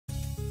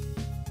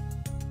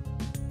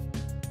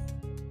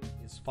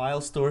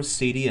FileStor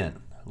CDN.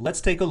 Let's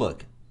take a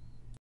look.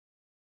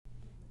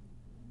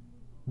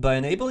 By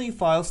enabling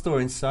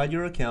FileStor inside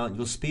your account,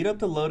 you'll speed up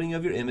the loading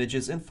of your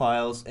images and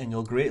files, and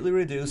you'll greatly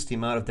reduce the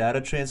amount of data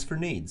transfer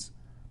needs.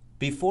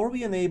 Before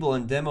we enable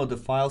and demo the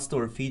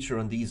FileStor feature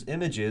on these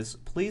images,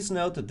 please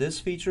note that this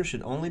feature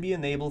should only be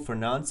enabled for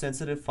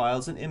non-sensitive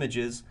files and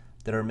images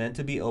that are meant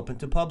to be open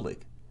to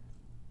public.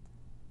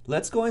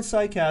 Let's go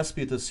inside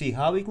Caspio to see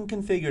how we can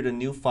configure the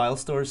new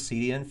FileStor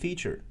CDN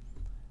feature.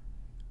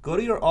 Go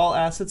to your All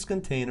Assets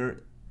container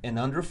and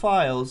under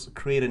Files,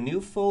 create a new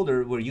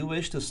folder where you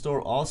wish to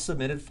store all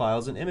submitted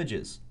files and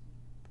images.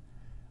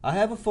 I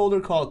have a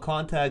folder called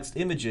Contacts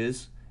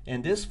Images,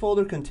 and this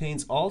folder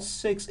contains all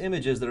 6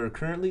 images that are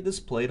currently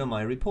displayed on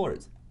my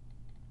report.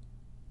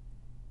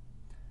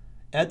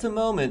 At the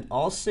moment,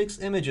 all 6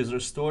 images are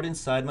stored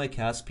inside my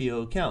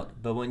Caspio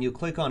account, but when you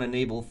click on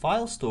Enable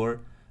FileStor,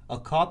 a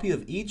copy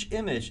of each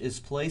image is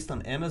placed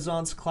on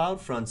Amazon's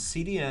CloudFront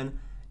CDN,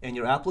 and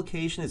your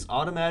application is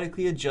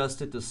automatically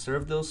adjusted to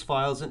serve those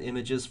files and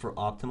images for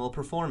optimal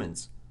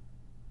performance.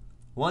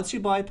 Once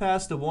you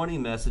bypass the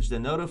warning message that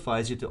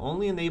notifies you to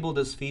only enable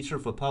this feature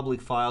for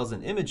public files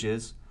and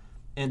images,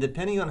 and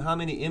depending on how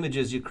many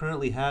images you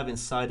currently have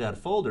inside that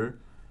folder,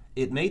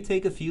 it may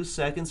take a few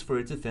seconds for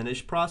it to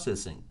finish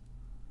processing.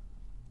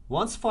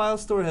 Once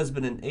FileStor has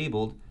been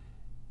enabled,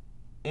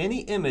 any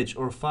image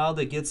or file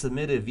that gets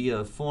submitted via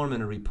a form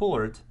in a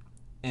report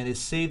and is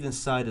saved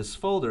inside this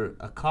folder,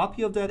 a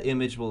copy of that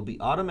image will be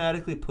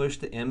automatically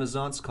pushed to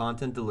Amazon's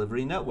content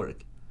delivery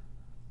network.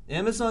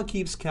 Amazon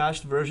keeps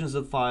cached versions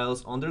of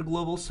files on their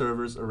global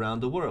servers around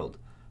the world,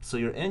 so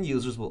your end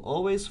users will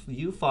always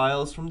view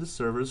files from the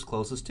servers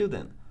closest to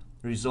them,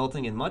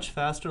 resulting in much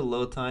faster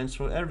load times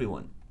for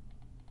everyone.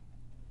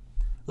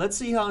 Let's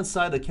see how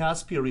inside the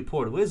Caspio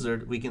report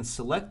wizard we can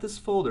select this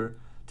folder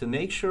to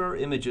make sure our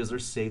images are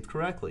saved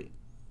correctly.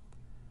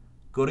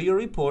 Go to your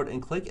report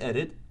and click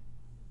Edit.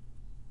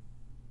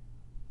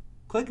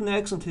 Click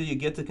Next until you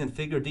get to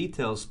Configure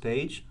Details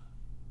page.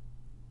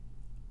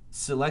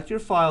 Select your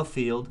file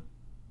field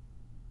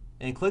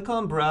and click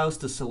on Browse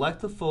to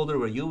select the folder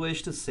where you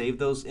wish to save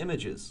those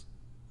images.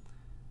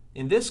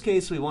 In this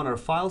case, we want our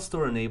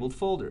FileStor enabled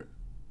folder.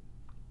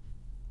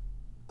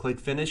 Click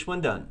Finish when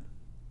done.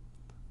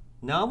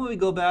 Now when we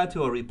go back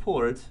to our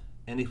report,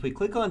 and if we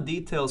click on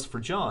Details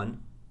for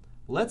John,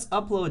 let's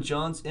upload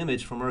John's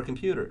image from our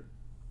computer.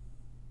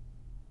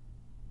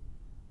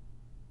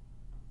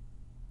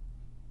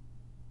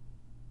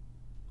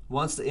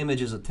 Once the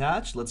image is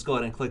attached, let's go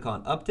ahead and click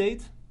on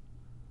Update.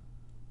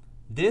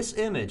 This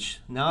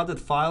image, now that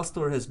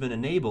FileStor has been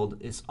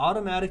enabled, is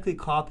automatically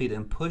copied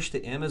and pushed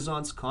to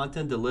Amazon's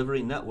content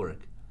delivery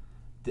network.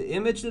 The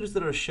images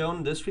that are shown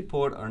in this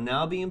report are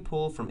now being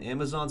pulled from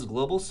Amazon's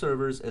global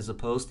servers as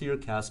opposed to your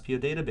Caspio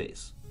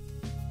database.